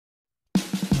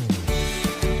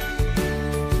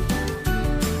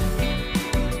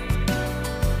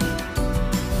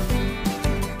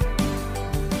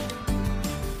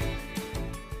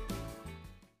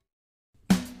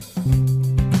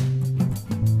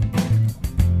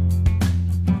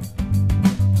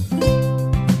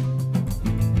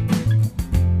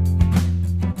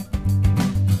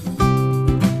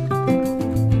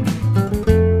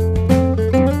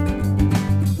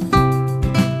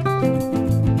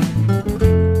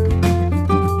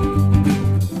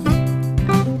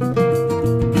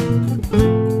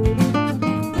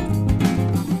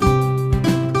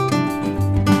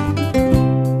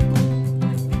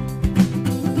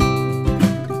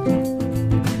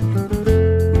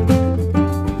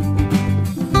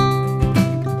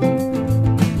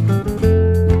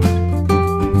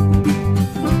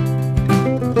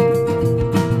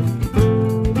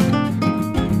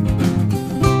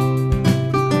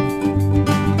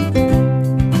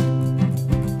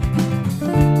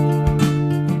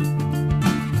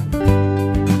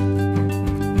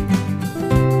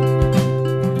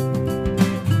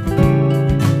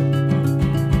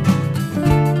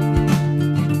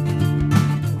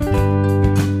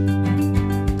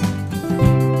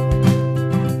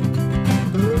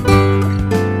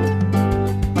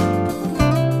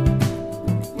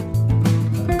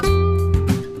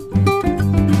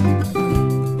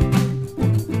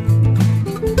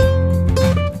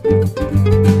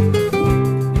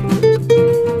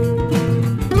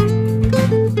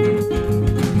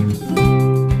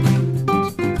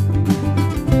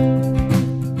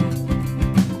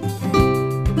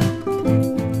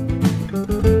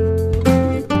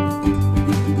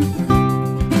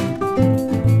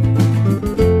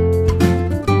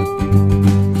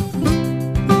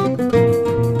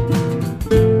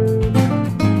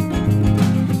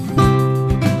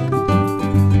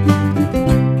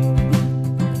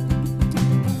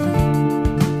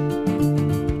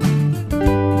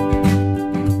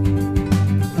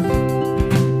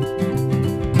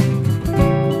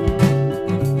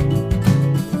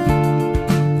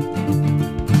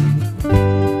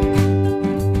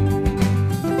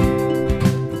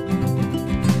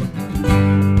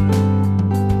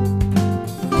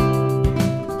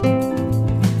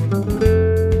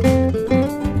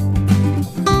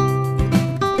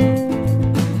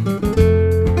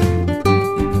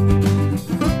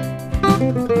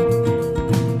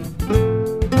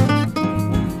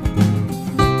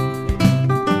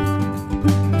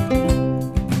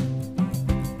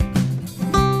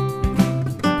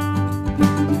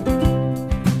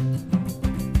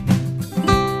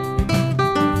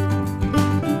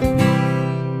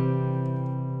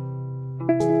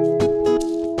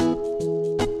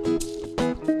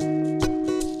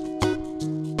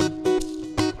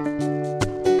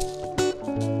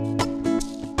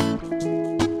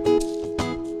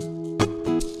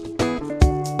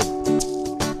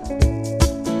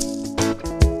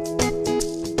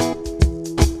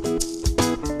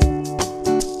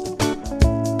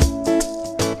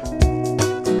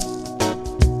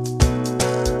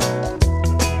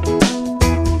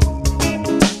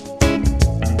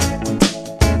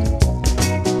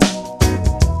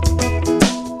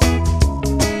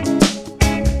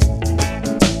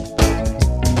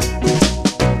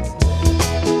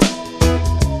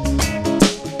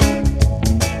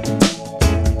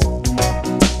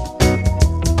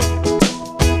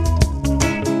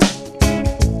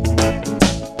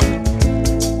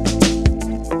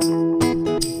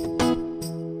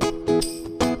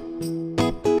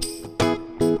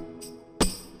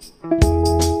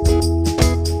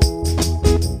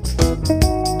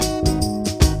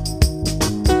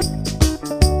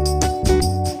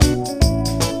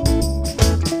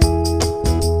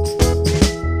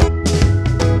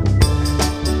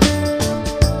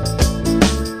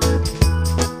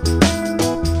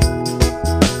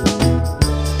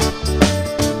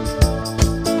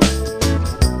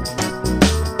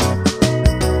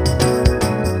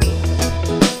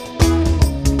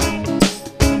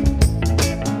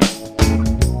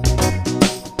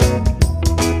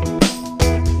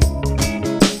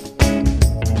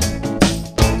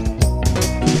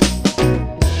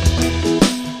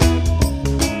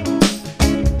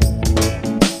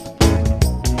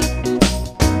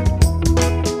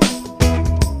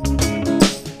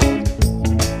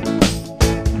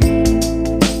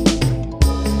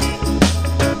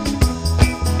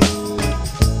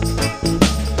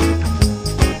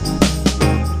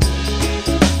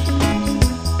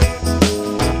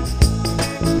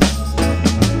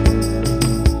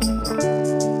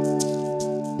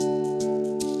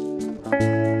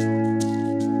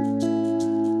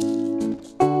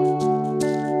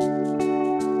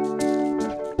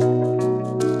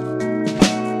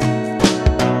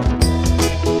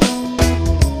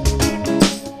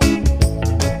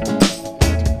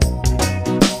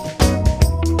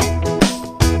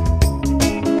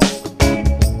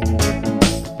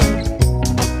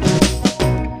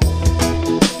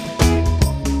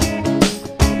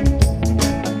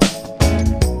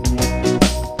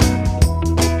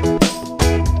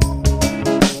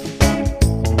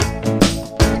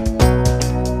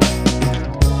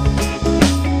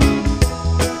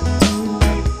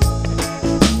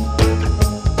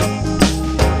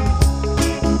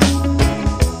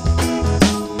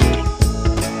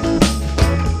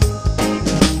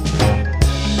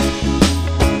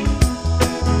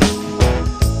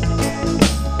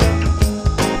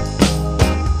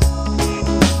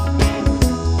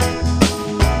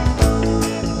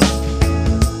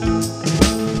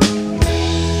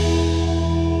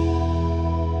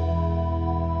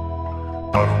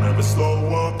I don't ever slow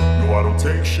up, no I don't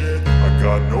take shit. I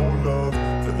got no love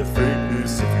for the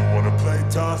fakeness. If you wanna play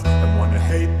tough and wanna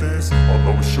hate this,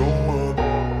 I'll always show up.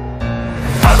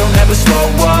 I don't ever slow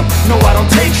up, no I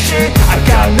don't take shit. I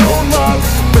got no love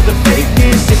for the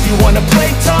fakeness. If you wanna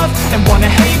play tough and wanna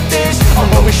hate this,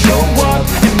 I'll always show up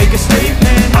and make a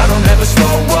statement. I don't ever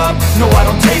slow up, no I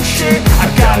don't take shit. I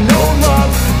got no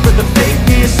love for the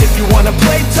fakeness. If you wanna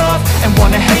play tough and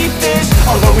wanna hate this,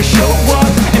 I'll always show up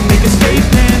and make a statement.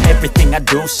 Everything I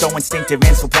do so instinctive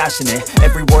and so passionate.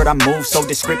 Every word I move so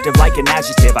descriptive like an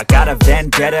adjective. I got a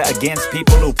vendetta against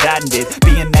people who patented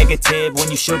being negative when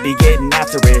you should be getting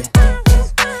after it.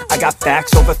 I got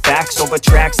facts over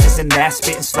tracks, this and that.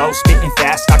 Spitting slow, spitting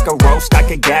fast. I could roast, I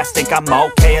could gas. Think I'm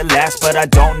okay at last, but I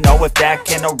don't know if that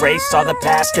can erase all the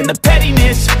past. And the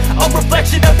pettiness, a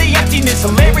reflection of the emptiness.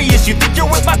 Hilarious, you think you're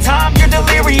worth my time, you're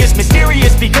delirious.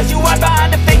 Mysterious, because you hide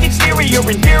behind a fake exterior.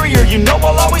 Inferior, you know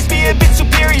I'll always be a bit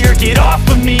superior. Get off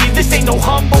of me, this ain't no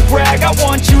humble brag. I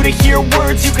want you to hear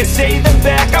words, you can say them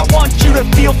back. I want you to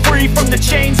feel free from the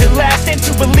chains at last, and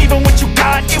to believe in what you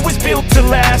got, it was built to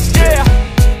last, yeah.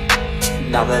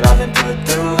 Now that I've been put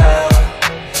through hell,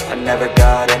 I never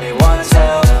got anyone's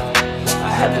help. I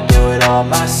had to do it all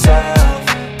myself.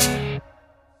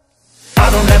 I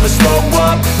don't ever slow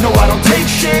up, no I don't take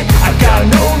shit. I got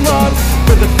no love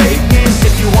for the fakeness.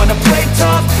 If you wanna play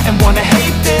tough and wanna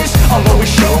hate this, I'll always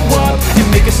show up and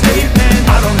make a statement.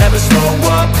 I don't ever slow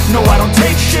up, no I don't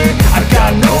take shit. I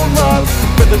got no love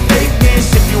for the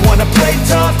fakeness. If you wanna play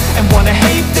tough and wanna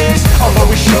hate this, I'll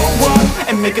always show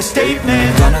up and make a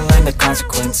statement. Gonna learn the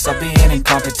consequence of being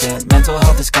incompetent. Mental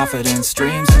health is confidence,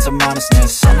 dreams and some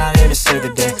honestness. I'm not here to save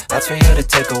the day, that's for you to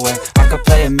take away. I could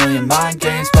play a million mind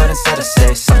games, but instead I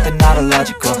say something not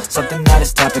illogical, something that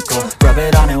is topical. Rub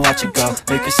it on and watch it go,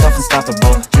 make yourself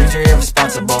unstoppable. Dreams are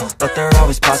irresponsible, but they're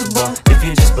always possible. If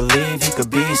you just believe, you could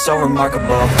be so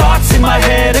remarkable. Thoughts in my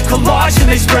head, a collage and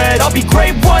they spread. I'll be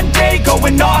great one day,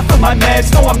 going off of my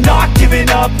meds. No, I'm not giving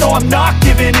up, no, I'm not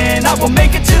giving in. I will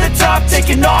make it to the top,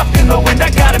 taking off in the wind. I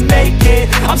gotta make it,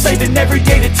 I'm saving every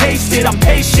day to taste it. I'm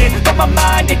patient, but my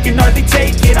mind, it can hardly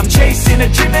take it. I'm chasing a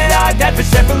dream that I've had for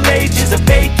several ages. A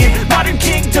vacant, modern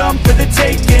kingdom for the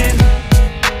taking.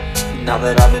 Now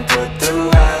that I've been put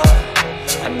through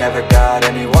hell, I never got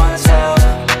anyone's help.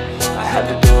 I had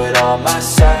to do it all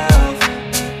myself.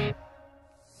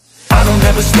 I don't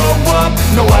ever slow up,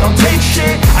 no I don't take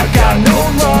shit. I got no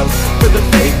love for the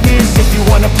fakeness. If you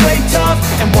wanna play tough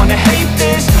and wanna hate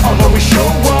this, I'll always show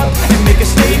up and make a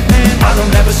statement. I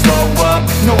don't ever slow up,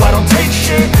 no I don't take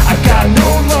shit. I got no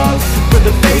love for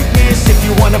the fakeness. If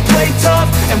you wanna play tough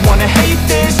and wanna hate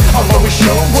this, I'll always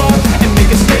show up and make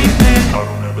a statement. I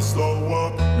don't ever slow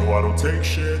up, no I don't take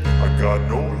shit. I got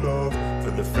no love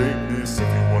for the fakeness. If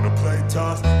you wanna play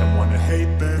tough and wanna hate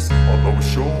this, I'll always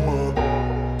show up.